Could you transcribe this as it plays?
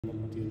ESP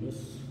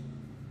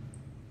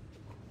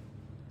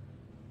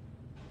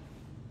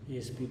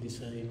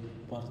Design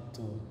Part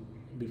 2.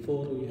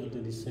 Before we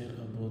already share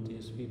about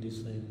ESP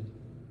Design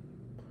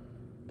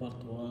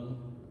Part 1,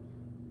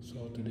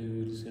 so today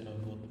we will share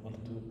about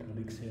Part 2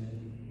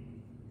 production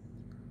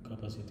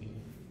capacity.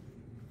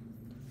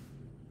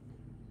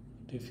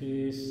 The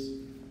first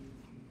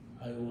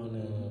I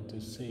want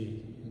to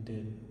say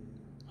that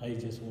I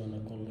just want to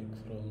collect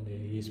from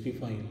the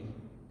ESP file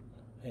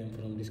and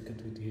from discuss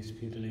with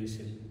ESP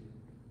relation.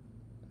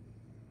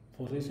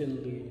 For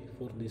recently,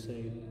 for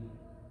design,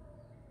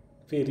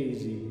 very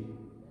easy.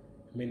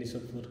 Many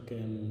software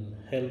can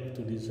help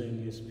to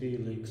design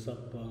ESP like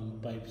sub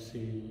pump, pipe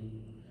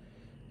sim,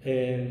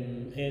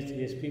 and as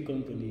ESP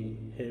company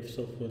have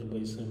software by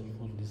itself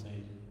for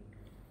design.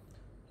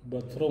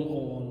 But from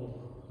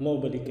all,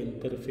 nobody can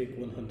perfect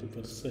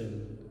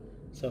 100%.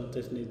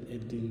 Sometimes need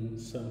adding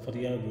some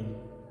variable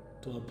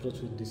to approach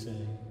with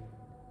design.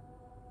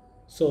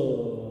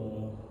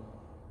 So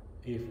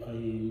if I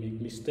make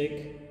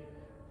mistake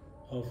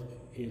or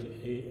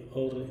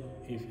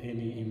if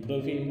any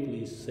improving,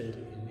 please share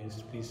in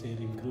ESP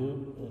sharing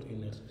group or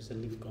in a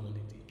specialist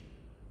community.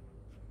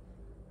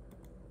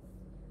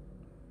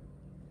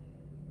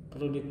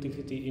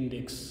 Productivity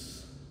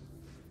index.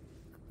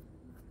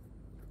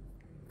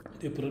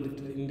 The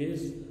productivity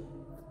index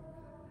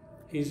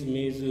is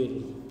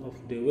measure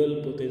of the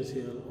well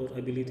potential or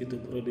ability to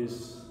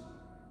produce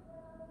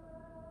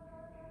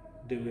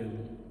the well,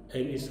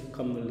 and is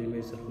commonly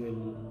measured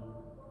well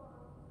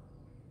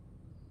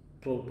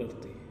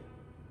property.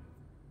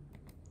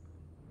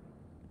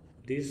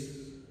 This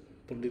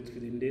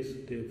productivity index,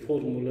 the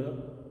formula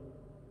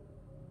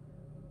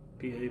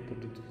PI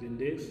productivity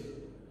index,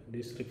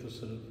 this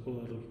refers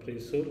for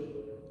pressure,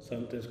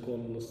 sometimes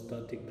called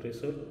static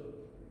pressure.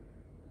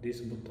 This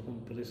bottom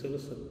hole pressure,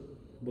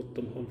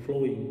 bottom hole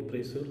flowing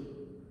pressure,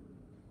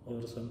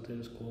 or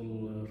sometimes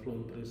called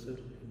flowing pressure.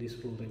 This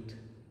flow rate.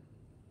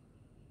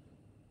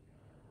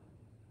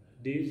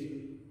 This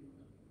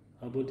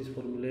about this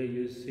formula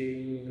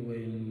using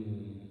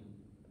when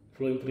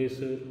flowing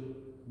pressure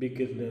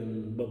bigger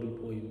than bubble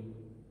point,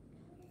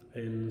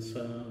 and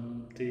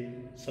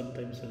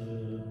sometimes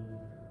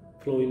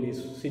flowing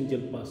is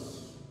single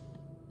pass.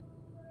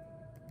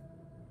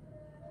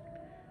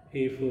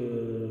 If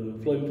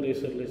flowing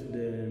pressure less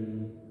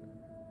than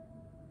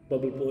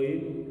bubble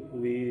point,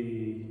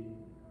 we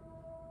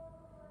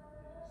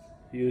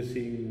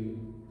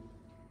using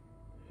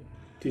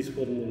this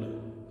formula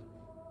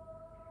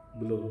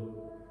below.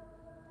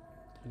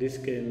 This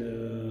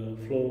can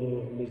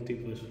flow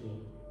multi-phase flow.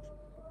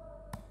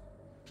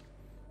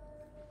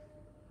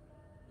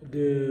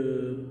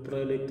 The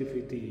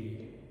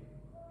productivity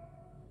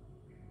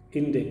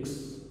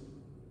index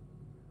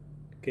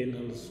can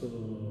also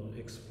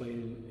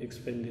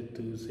expanded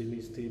to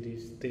semi-steady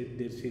state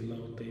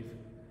decimal type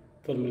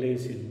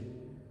formulation.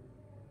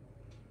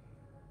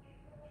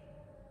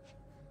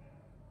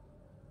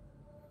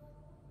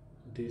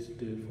 This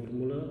the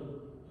formula.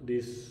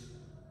 This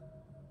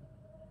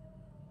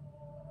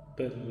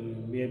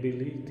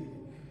permeability,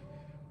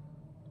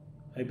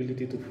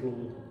 ability to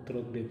flow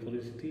through the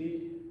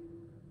porosity,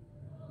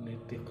 net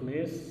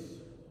thickness,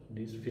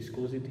 this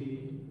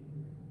viscosity,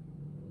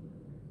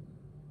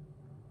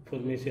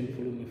 formation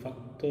volume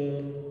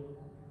factor,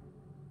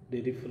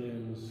 the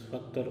difference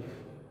factor of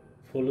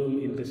volume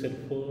in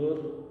reservoir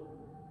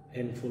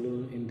and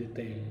volume in the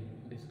tank.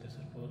 This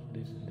reservoir,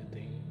 this in the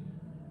tank.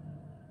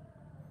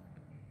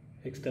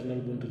 External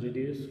boundary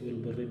radius,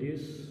 well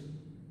radius,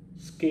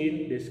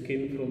 skin, the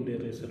skin from the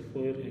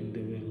reservoir and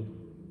the well.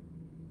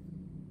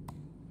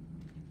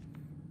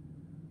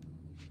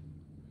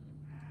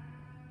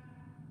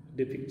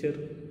 The picture,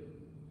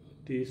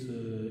 this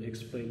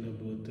explain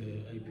about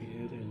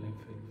IPR and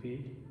FLV.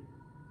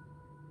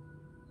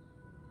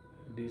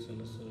 This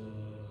also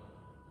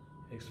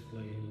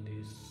explain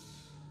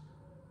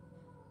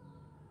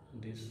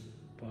this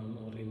pump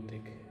or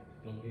intake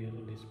from here,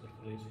 this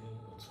perforation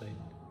outside,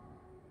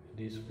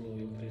 this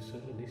flowing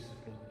pressure, this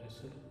flow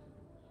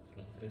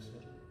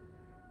pressure,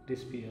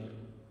 this PR.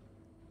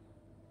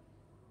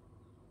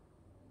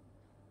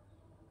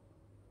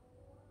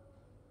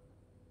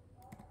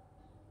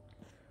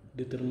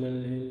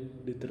 Determine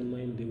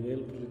the well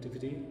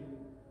productivity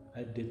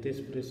at the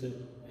test pressure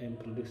and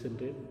production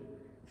rate.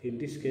 In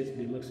this case,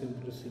 the maximum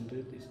production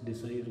rate is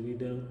desired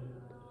without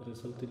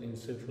resulting in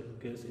several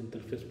gas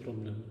interface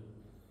problem.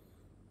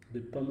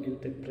 The pump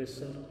intake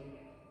pressure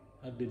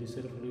at the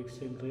desired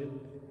production rate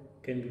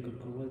can be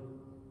calculated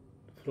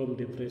from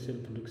the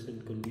present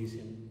production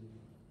condition.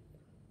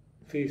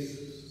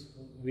 First,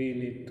 we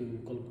need to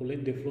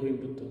calculate the flowing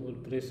bottom hole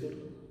pressure.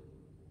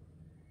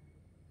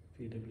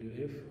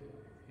 PWF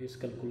is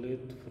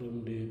calculated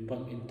from the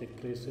pump intake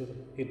pressure,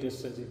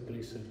 hydrostatic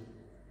pressure,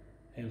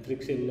 and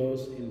friction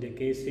loss in the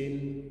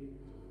casing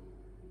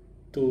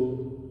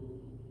to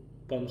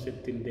pump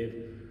setting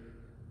depth.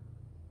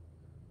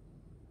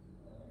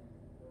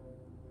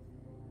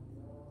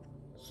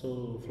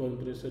 So flowing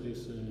pressure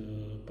is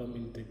pump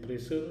intake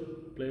pressure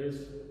plus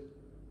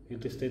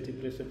with the static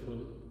pressure from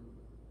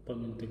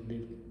pump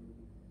intake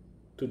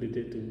to the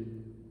datum.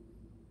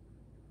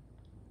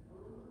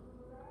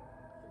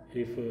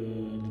 If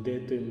the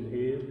datum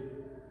here,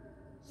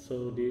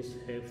 so this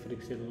have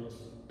friction loss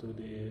to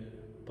the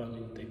pump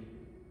intake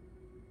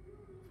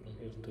from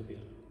here to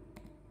here.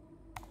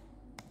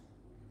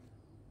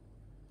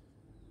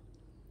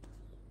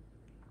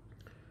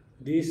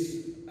 This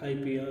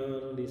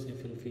IPR, this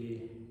FLV,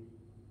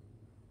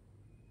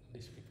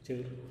 this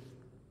picture.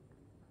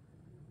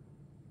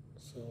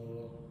 So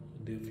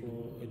the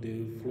flow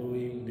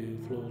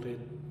rate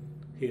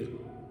here.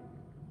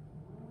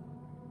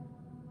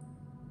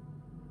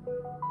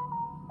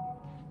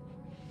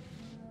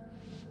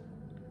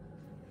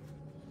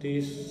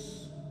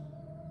 This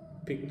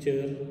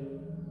picture,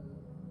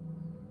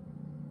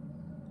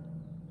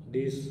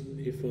 this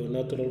if a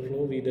natural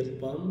flow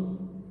without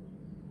pump,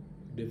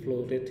 the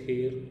flow rate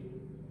here.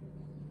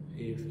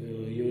 If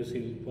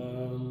using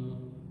pump,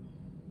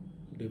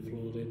 the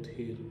flow rate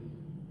here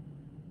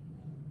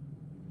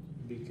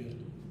bigger,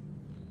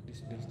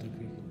 this delta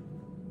V.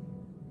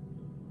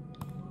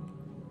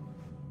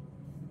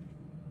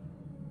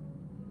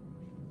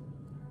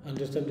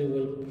 Understanding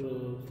well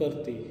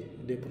property,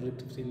 the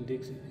productivity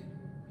index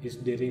is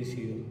the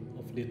ratio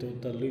of the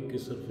total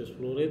liquid surface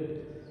flow rate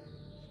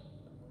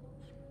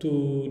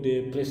to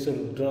the pressure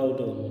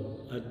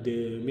drawdown at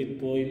the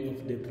midpoint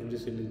of the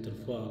producing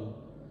interval,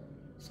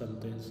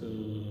 sometimes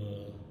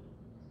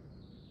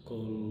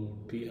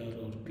called PR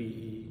or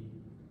PE.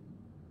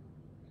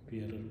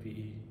 PR or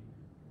PE.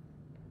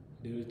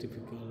 They are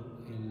typical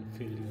in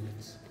field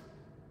units.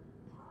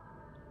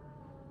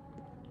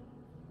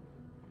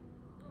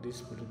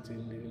 This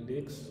productivity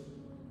index,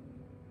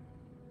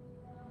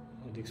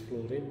 the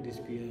flow rate, this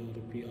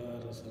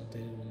PR,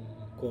 sometimes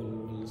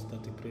called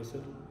static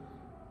pressure,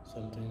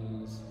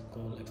 sometimes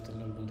called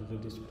external boundary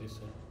radius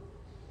pressure.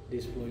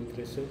 This flowing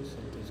pressure,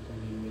 sometimes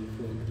called well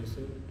flowing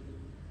pressure,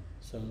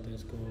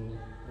 sometimes called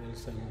well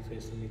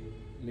surface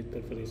mid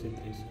perforation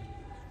pressure.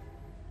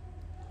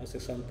 As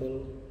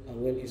example, a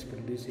well is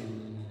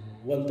producing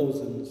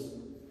 1000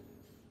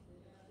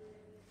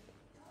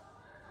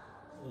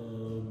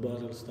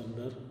 barrel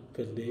standard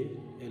per day,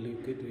 a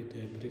liquid with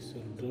a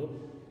pressure drop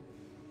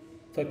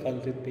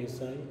 500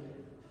 psi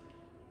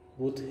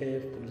would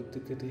have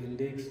productivity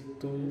index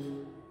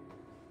 2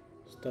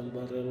 stand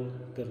barrel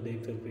per day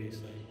per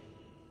psi.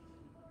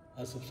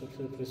 A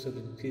subsurface pressure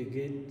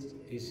gauge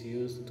is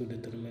used to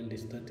determine the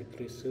static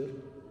pressure,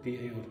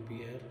 PA or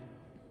PR,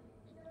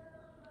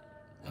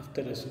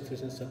 after a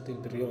sufficient certain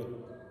period.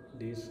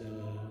 These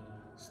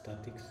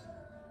statics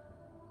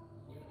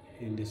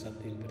in the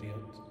certain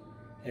period,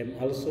 and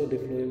also the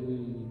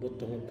flowing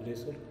bottom hole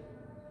pressure,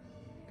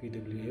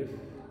 PWF,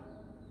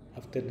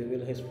 after the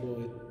well has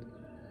flowed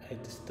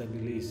at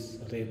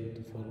stabilized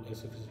rate for a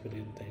sufficient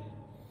period of time.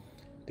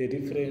 The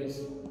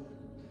difference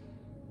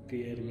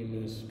PR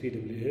minus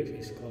PWF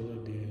is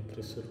called the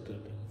pressure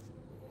drawdown.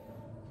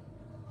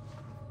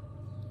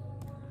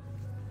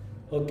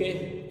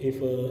 Okay,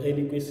 if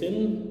any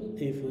question,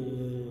 if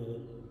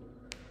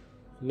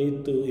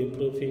need to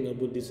improving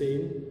about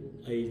design,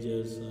 I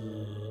just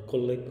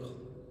collect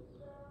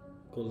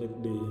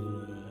the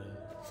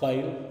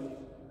file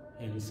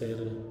and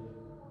share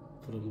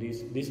from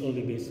this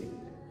only basic.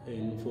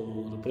 And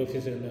for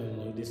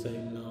professional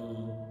design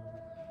now,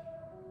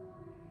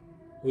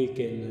 we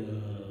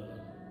can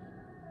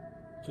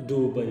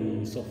do by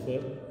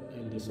software,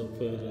 and the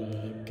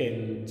software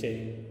can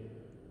change.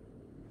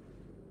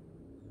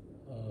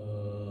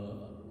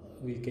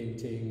 We can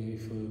change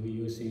if we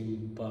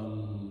using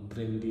pump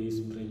brand this,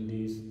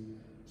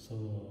 so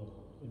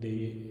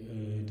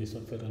the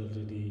software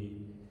already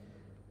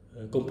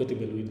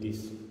compatible with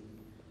this.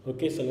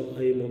 Okay,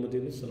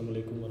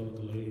 Assalamualaikum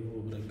warahmatullahi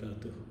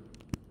wabarakatuh.